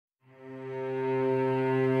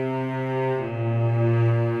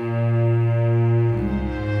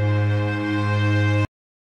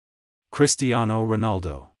Cristiano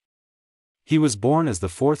Ronaldo. He was born as the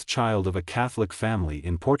fourth child of a Catholic family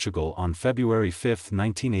in Portugal on February 5,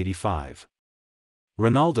 1985.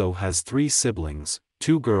 Ronaldo has 3 siblings,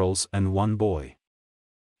 2 girls and 1 boy.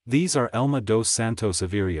 These are Elma dos Santos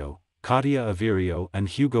Aveiro, Katia Aveiro and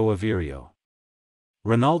Hugo Aveiro.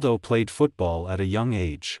 Ronaldo played football at a young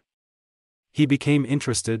age. He became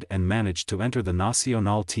interested and managed to enter the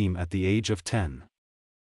Nacional team at the age of 10.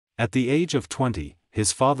 At the age of 20,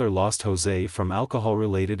 his father lost José from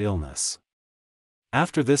alcohol-related illness.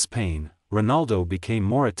 After this pain, Ronaldo became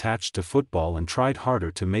more attached to football and tried harder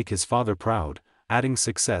to make his father proud, adding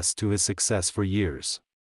success to his success for years.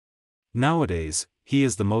 Nowadays, he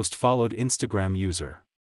is the most followed Instagram user.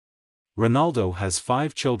 Ronaldo has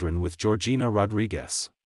 5 children with Georgina Rodriguez.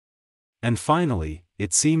 And finally,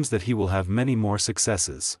 it seems that he will have many more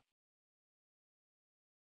successes.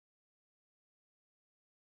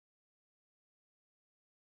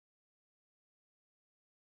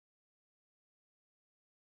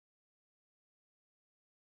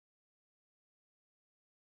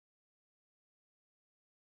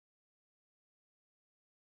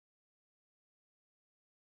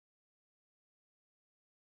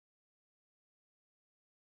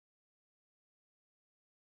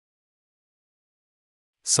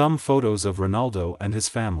 Some photos of Ronaldo and his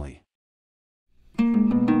family.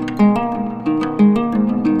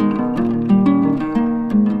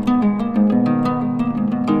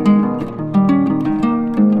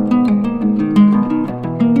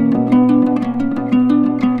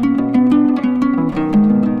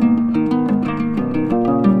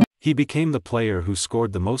 He became the player who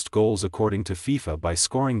scored the most goals according to FIFA by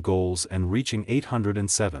scoring goals and reaching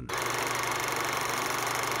 807.